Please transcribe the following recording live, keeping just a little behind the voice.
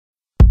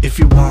If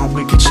you want,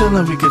 we can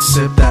chillin', we can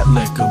sip that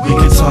liquor. We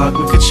can talk,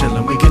 we can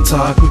chillin', we can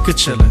talk, we can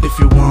chillin'. If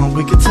you want,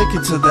 we can take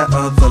it to that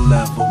other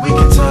level. We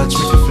can touch,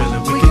 we can feel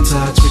it, we can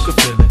touch, we can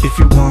feel it. If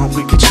you want,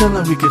 we can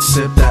chillin', we can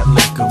sip that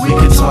liquor. We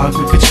can talk,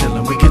 we can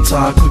chillin', we can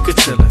talk, we can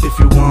chillin'. If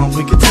you want,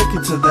 we can take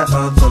it to that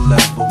other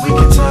level. We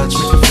can touch,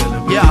 we can feel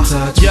it, we can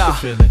touch, we can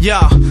feel it.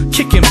 Yeah,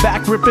 kicking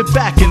back, rip it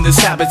back in this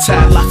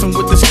habitat. Laughing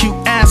with this cute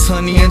ass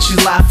honey and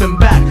she's laughing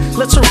back.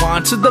 Let's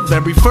rewind to the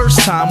very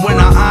first time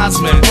when our eyes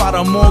met. Brought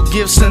her more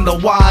gifts than the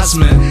wise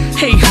men.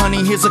 Hey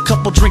honey, here's a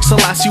couple drinks to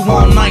last you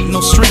all night.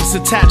 No strings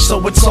attached,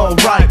 so it's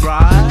alright.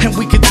 And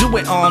we could do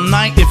it all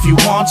night if you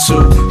want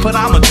to, but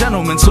I'm a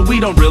gentleman, so we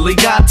don't really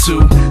got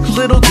to.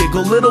 Little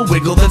giggle, little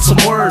wiggle, then some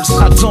words.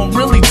 I don't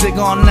really dig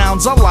on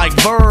nouns, I like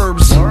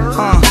verbs.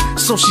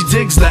 So she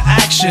digs the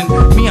action,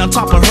 me on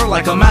top of her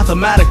like a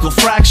mathematical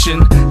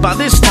fraction. By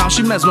this time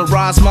she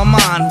mesmerized my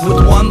mind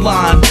with one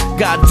line.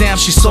 Goddamn,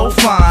 she's so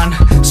fine.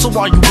 So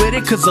are you with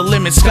it? Cause the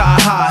limit's sky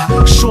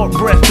high. Short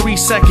breath, 3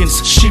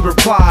 seconds, she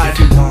replied. If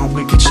you want,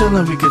 we can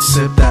chillin', we can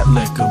sip that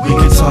liquor. We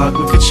can talk,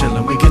 we can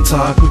chillin', we can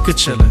talk, we can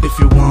chillin'. If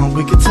you want,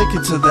 we can take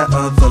it to that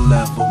other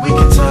level. We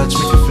can touch,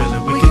 we can feel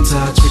it, we can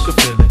touch, we can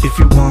feel it. If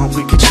you want,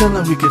 we can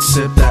chillin', we can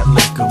sip that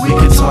liquor. We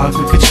can talk,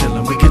 we can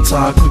chillin', we can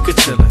talk, we can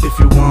chillin'. If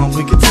you want,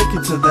 we can take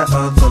it to that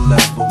other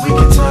level. We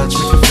can touch,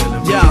 we can feel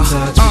it, we can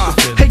touch, we can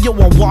feel it. Hey yo,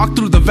 I walk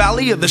through the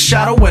valley of the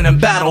shadow and in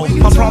battle.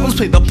 My problems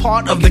play the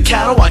part of the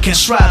cattle I can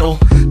straddle.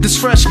 This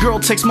fresh girl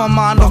takes my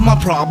mind off my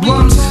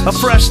problems. A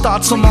fresh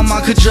thought so my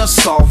mind could just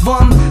solve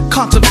them.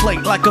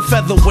 Contemplate like a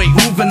featherweight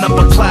moving up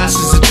a class.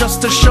 Is it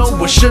just a show?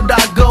 Where should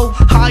I go?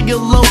 High or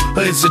low?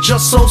 Or is it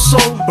just so-so?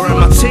 Or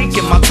am I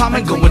taking my time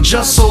and going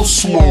just so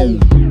slow?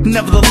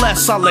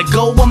 Nevertheless, I let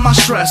go of my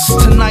stress.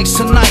 Tonight's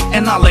tonight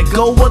and I let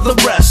go of the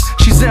rest.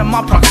 She's in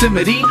my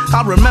proximity,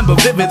 I remember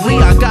vividly.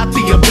 I got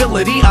the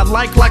ability, I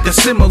like a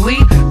simile.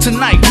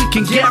 Tonight we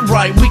can get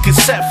right, we can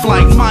set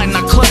flight. Mind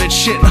not cluttered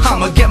shit,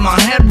 I'ma get my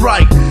head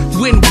right.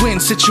 Win-win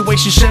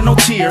situation, shed no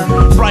tear.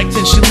 Right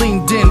then she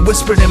leaned in,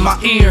 whispered in my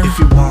ear. If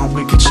you want,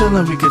 we can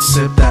chillin', we can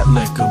sip that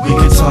liquor. We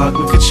can talk,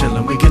 we can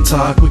chillin', we can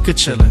talk, we can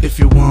chillin'. If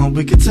you want,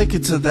 we can take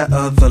it to that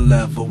other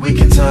level. We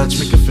can touch,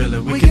 we can feel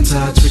it, we can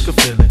touch, we can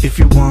feel it. If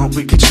you want,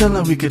 we can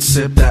chillin', we can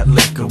sip that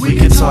liquor. We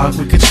can talk,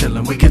 we can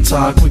chillin', we can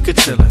talk, we can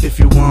chillin'. If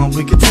you want,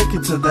 we can take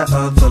it to that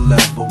other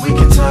level. We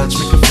can touch,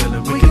 we can feel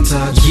it, we can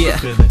touch, we can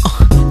feel it.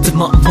 The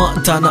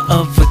month on the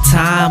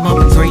overtime,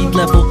 I'm grade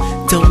level.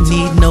 Don't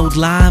need no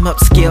lime,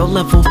 upscale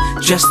level.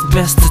 Dressed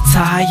best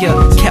attire,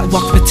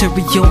 catwalk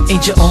material,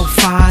 angel on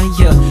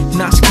fire.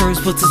 Notch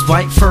curves with his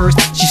white furs.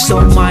 She's so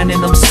mine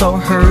and I'm so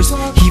hers.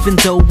 Even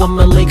though I'm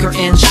a Laker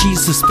and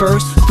she's a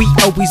Spurs, we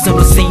always on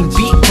the same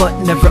beat but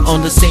never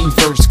on the same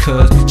verse.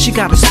 Cause she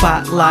got a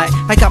spotlight,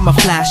 I got my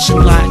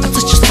flashing light. I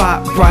touch your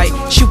spot right,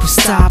 she was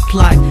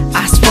stoplight.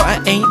 I swear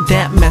I ain't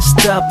that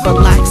messed up, but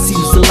life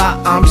seems a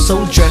lot, I'm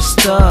so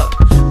dressed up.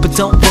 But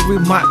don't worry,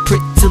 my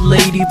pretty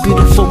lady,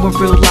 beautiful in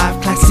real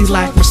life, classy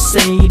like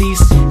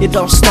Mercedes. It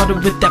all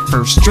started with that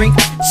first drink,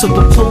 so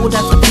we pulled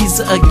out the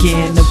visa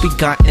again and we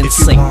got in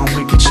sync. If you want,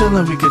 we can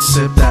chillin', we can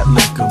sip that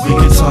liquor. We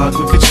can talk,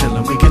 we can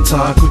chillin', we can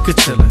talk, we can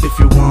chillin'. If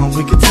you want,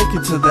 we can take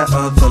it to that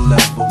other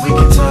level. We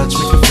can touch,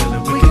 we can feel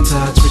it, we can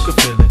touch, we can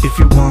feel it. If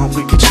you want,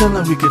 we can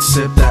chillin', we can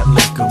sip that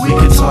liquor. We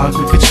can talk,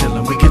 we can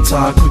chillin', we can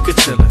talk, we can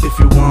chillin'. If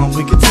you want,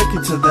 we can take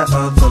it to that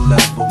other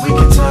level. We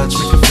can touch,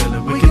 we can feel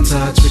it, we can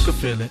touch, we can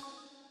feel it.